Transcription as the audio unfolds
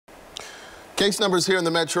Case numbers here in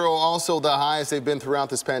the metro also the highest they've been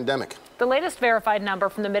throughout this pandemic. The latest verified number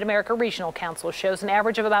from the Mid-America Regional Council shows an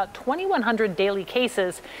average of about 2,100 daily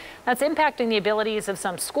cases. That's impacting the abilities of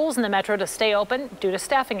some schools in the metro to stay open due to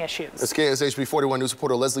staffing issues. As KSHB 41 News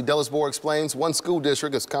reporter Leslie Delisbour explains, one school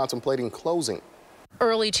district is contemplating closing.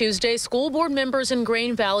 Early Tuesday, school board members in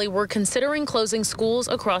Grain Valley were considering closing schools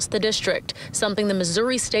across the district, something the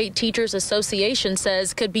Missouri State Teachers Association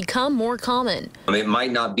says could become more common. It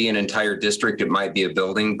might not be an entire district, it might be a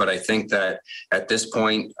building, but I think that at this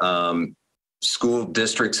point, school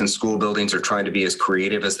districts and school buildings are trying to be as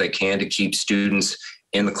creative as they can to keep students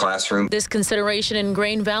in the classroom. This consideration in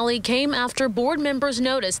Grain Valley came after board members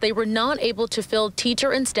noticed they were not able to fill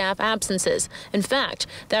teacher and staff absences. In fact,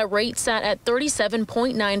 that rate sat at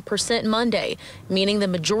 37.9% Monday, meaning the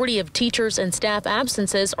majority of teachers and staff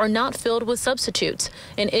absences are not filled with substitutes,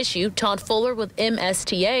 an issue Todd Fuller with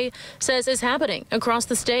MSTA says is happening across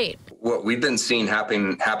the state. What we've been seeing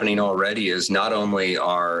happening already is not only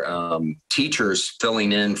are teachers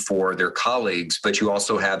filling in for their colleagues, but you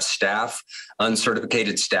also have staff,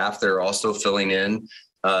 uncertificated staff that are also filling in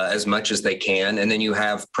as much as they can. And then you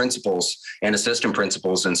have principals and assistant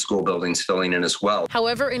principals in school buildings filling in as well.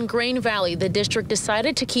 However, in Grain Valley, the district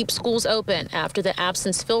decided to keep schools open after the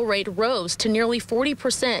absence fill rate rose to nearly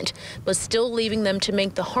 40%, but still leaving them to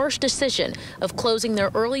make the harsh decision of closing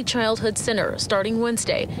their early childhood center starting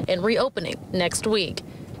Wednesday and reopening next week.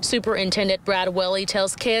 Superintendent Brad Welly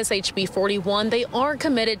tells KSHB 41 they are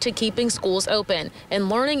committed to keeping schools open and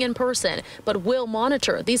learning in person, but will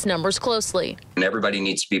monitor these numbers closely. And everybody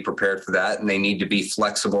needs to be prepared for that, and they need to be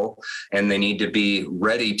flexible, and they need to be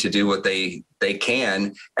ready to do what they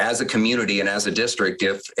can as a community and as a district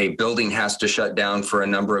if a building has to shut down for a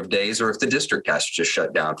number of days or if the district has to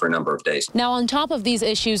shut down for a number of days. Now, on top of these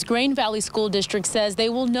issues, Grain Valley School District says they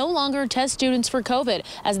will no longer test students for COVID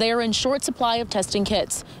as they are in short supply of testing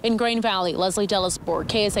kits. In Grain Valley, Leslie Delisbour,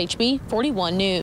 KSHB 41 News.